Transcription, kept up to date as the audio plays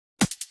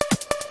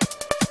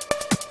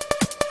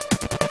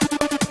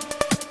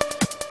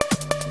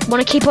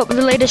Want to keep up with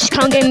the latest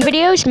clown gaming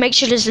videos? Make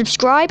sure to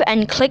subscribe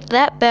and click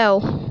that bell.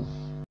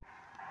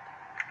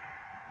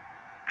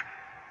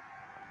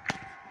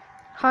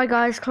 Hi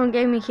guys, Clown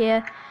Gaming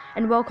here,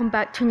 and welcome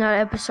back to another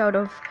episode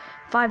of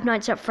Five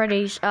Nights at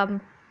Freddy's.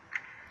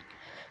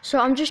 So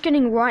I'm just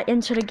getting right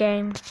into the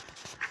game,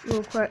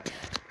 real quick.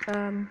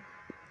 I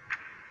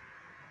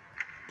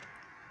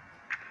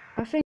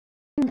think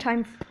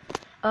Funtime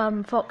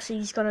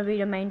Foxy's gonna be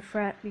the main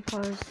threat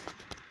because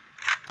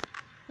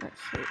let's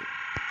see.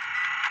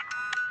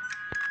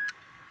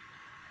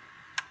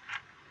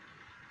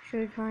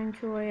 Showtime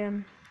 2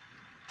 AM.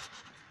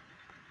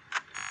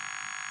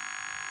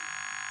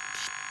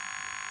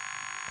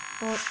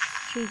 Oh,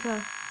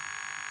 Chica.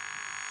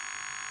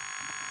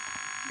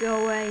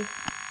 Go away.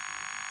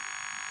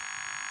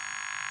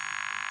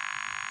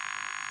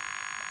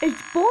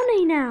 It's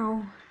Bonnie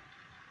now.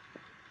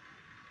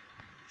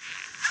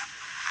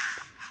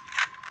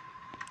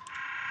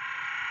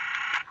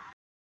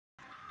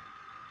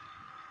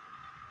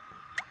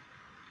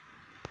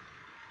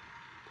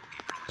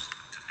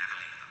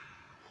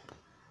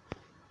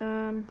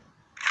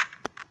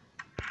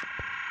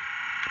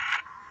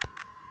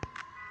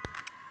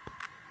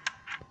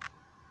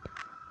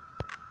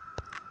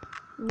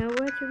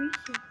 Nowhere to reach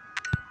it.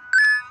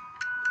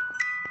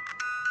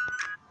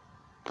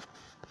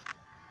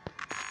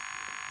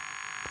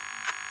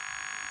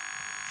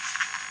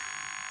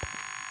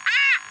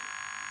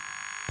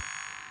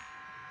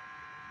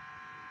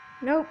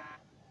 Nope.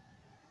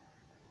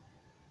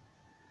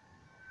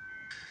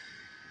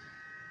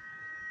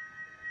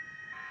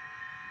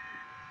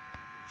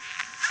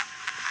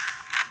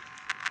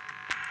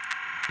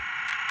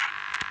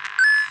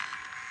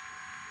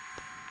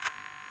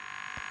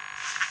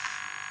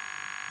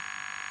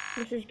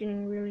 This is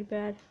getting really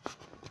bad.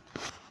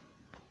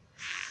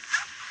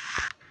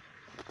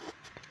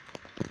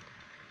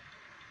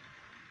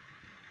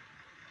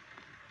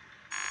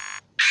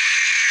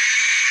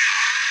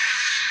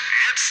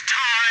 It's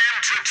time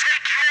to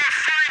take your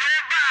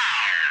final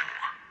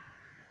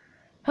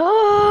bow.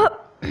 Oh,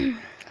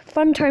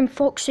 Funtime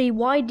Foxy,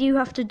 why do you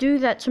have to do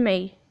that to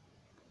me?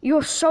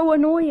 You're so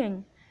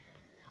annoying.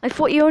 I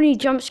thought you only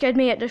jump scared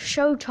me at the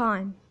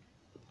showtime.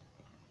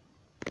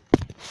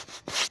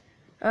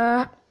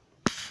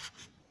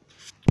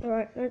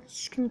 Alright,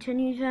 let's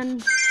continue then.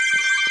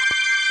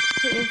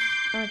 Take this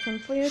item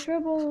for your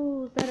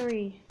trouble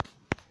battery.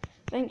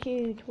 Thank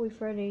you, Toy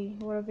Freddy,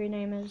 whatever your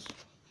name is.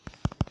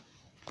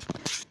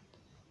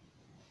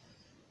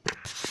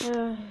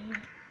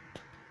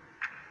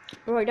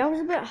 Right, that was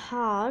a bit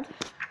hard.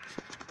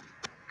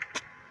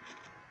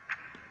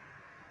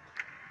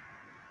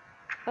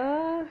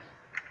 I'm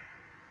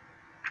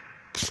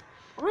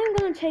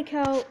gonna take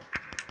out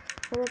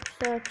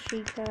Toy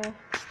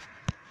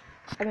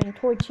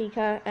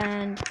Chica,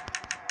 and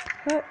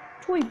put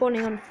Toy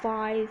Bonnie on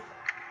 5.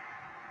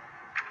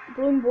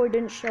 Balloon Boy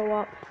didn't show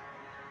up.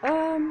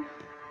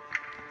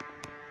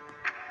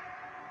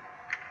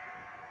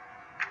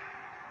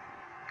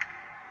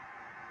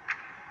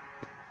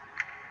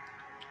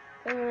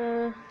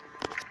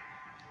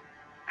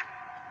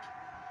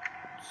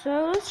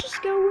 So let's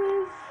just go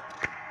with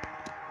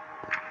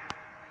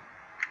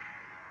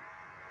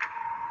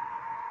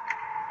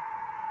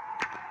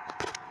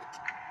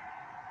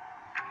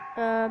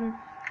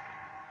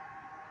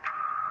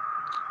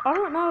I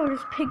don't know,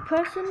 this pig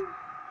person.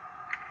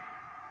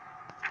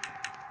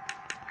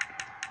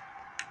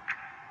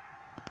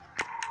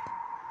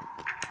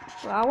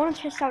 Well, I want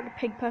to test out the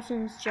pig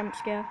person's jump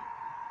scare.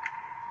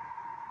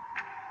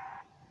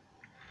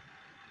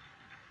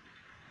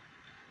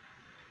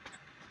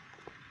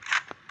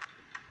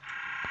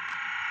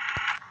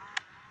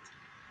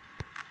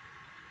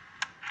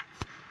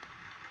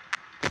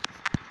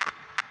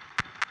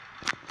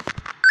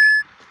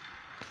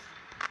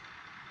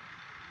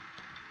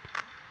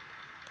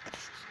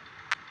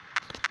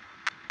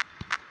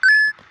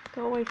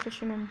 Go away,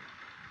 fisherman.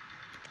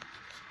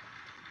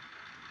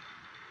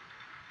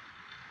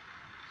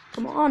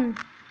 Come on.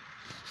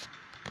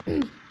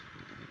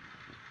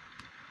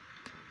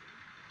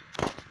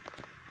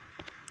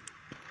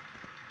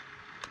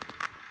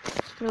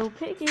 Little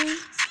piggy.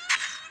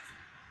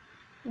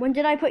 When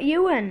did I put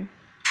you in?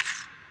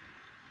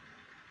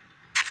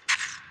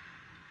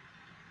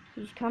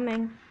 He's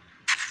coming.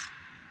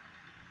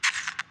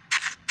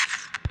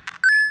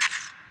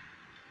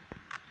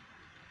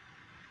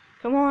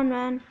 Come on,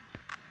 man.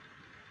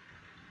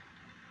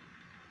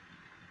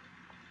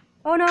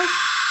 Oh no. If you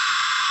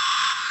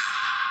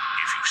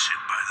sit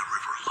by the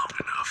river long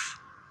enough,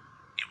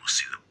 you will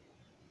see the...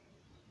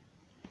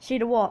 See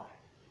the what?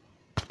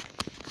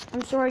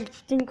 I'm sorry, I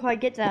didn't quite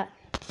get that.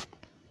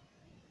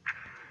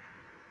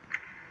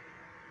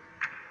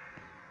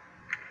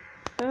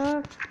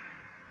 Let's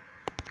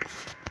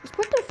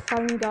put the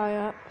phone guy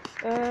up.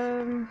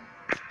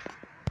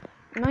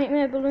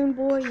 Nightmare Balloon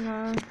Boy?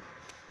 No.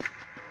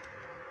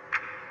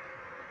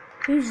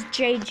 Who's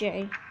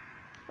JJ?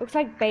 Looks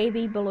like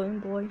Baby Balloon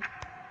Boy.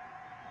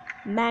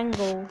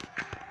 Mangle.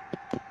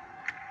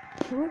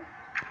 Who?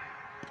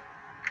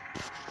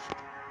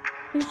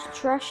 He's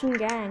trashing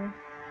gang.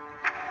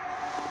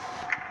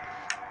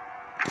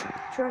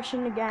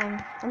 Trashing the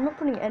gang. I'm not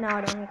putting N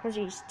out on him because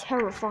he's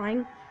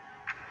terrifying.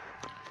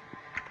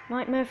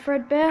 Nightmare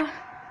Fredbear?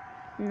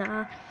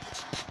 Nah.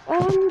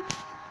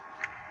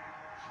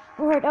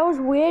 Alright, that was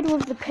weird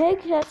with the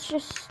pig. That's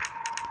just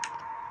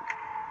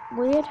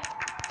weird.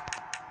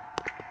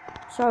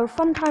 So,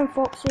 Funtime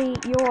Foxy,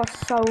 you are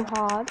so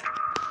hard.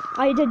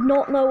 I did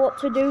not know what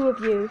to do with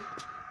you.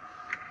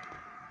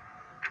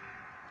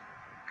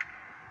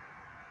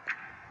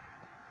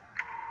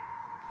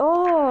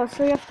 Oh,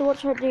 so you have to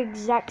watch it at the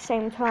exact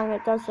same time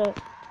it does it.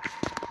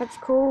 That's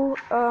cool.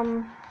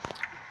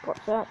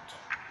 What's that?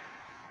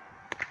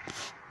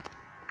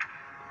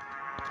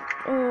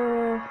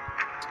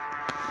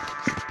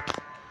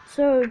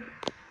 So,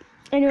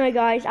 anyway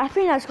guys, I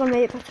think that's gonna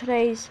be it for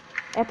today's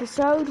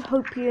episode.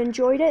 Hope you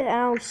enjoyed it, and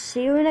I'll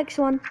see you in the next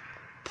one.